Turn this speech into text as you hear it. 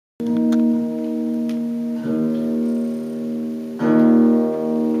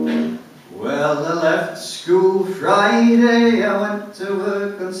Friday I went to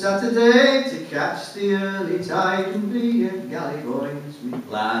work on Saturday to catch the early tide and be a galley boy's me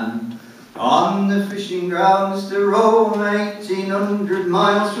plan. On the fishing grounds to roam 1800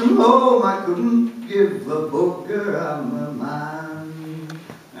 miles from home, I couldn't give a bugger, I'm a man.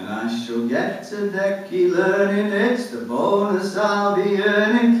 And I shall get to decky learning, it's the bonus I'll be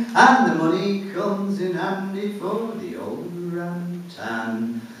earning, and the money comes in handy for the old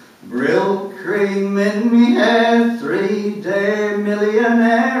rantan. Brill cream in me hair, 3-day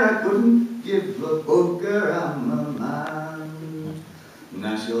millionaire, I couldn't give a bugger, I'm a man. And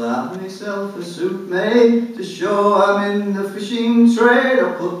I shall have myself a suit made to show I'm in the fishing trade.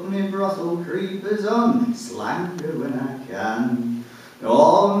 I'll put me brothel creepers on, slanger when I can.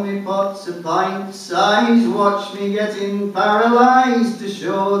 All me pots a pint size, watch me getting paralysed to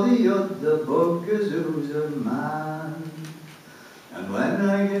show the other buggers who's a man. And when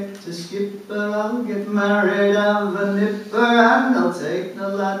I get to skipper, I'll get married, have a nipper, and I'll take the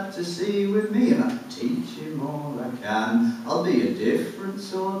lad to sea with me, and I'll teach him all I can. I'll be a different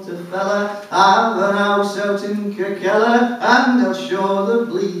sort of fella, have an house out in Kirkella, and I'll show the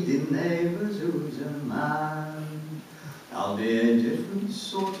bleeding neighbours who's a man. I'll be a different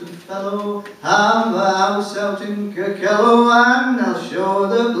sort of fellow, have a house out in Kirkella, and I'll show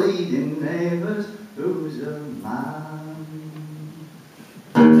the bleeding neighbours who's a man.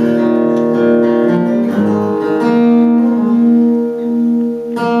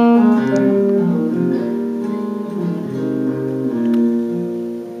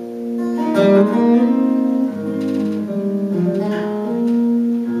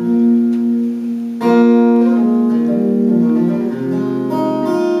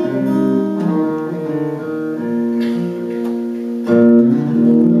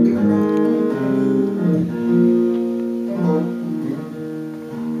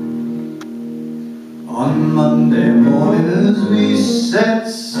 On Monday morning as we set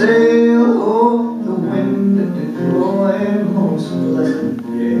sail, oh, the wind did blow a most pleasant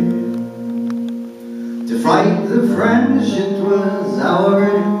gale. To fight the French it was our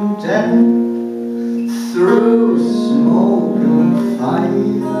intent, through smoke and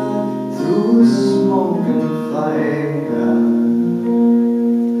fire, through smoke and fire.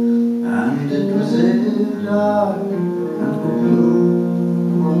 And it was a dark and blue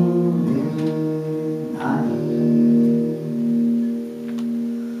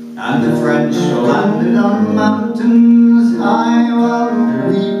and the French landed on mountains high, while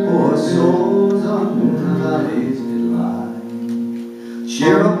we poor souls on the valleys did lie.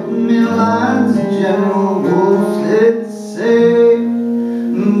 Cheer up, me lads, General Wolfe did say,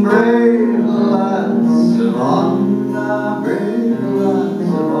 brave lads of honour, brave lads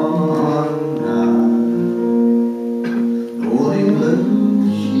of honour. Old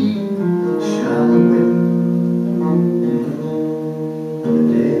England, she shall win the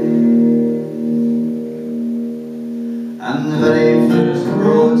day. And the very first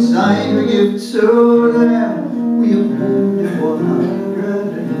broadside we give to them, we have wounded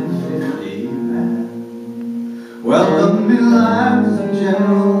 150 men. Welcome, me lads,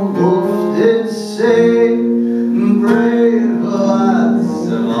 General Wolfe did say, brave lads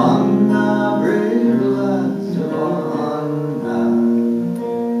of honour, brave lads of honour.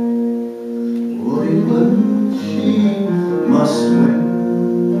 Old England, she must win.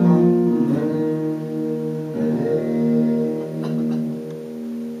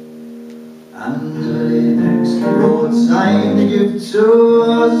 And the very next broadside they give to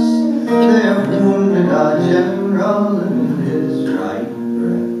us, they have wounded our general in his right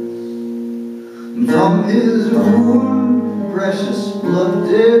breast. And from his wound precious blood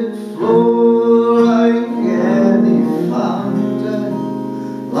did flow like any fountain,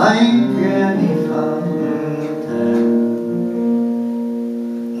 like any fountain.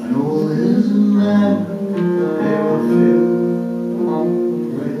 And all his men, they were filled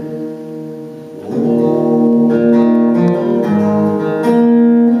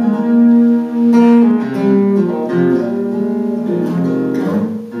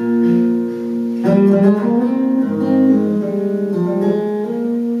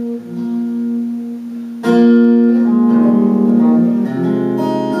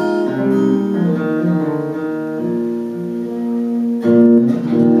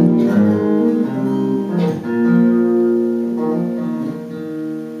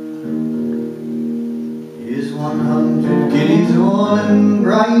Here's 100 guineas all in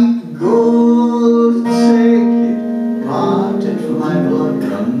bright gold. Take it, part it, for my blood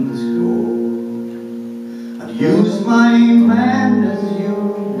runs cold. And use my men as you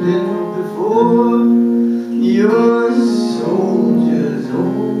did before. You're soldiers,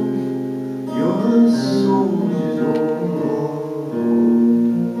 oh, you're soldiers.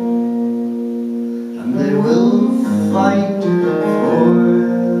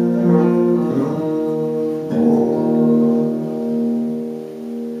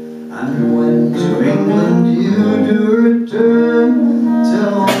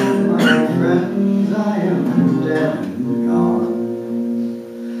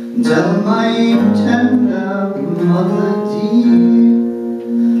 Tell my tender mother dear,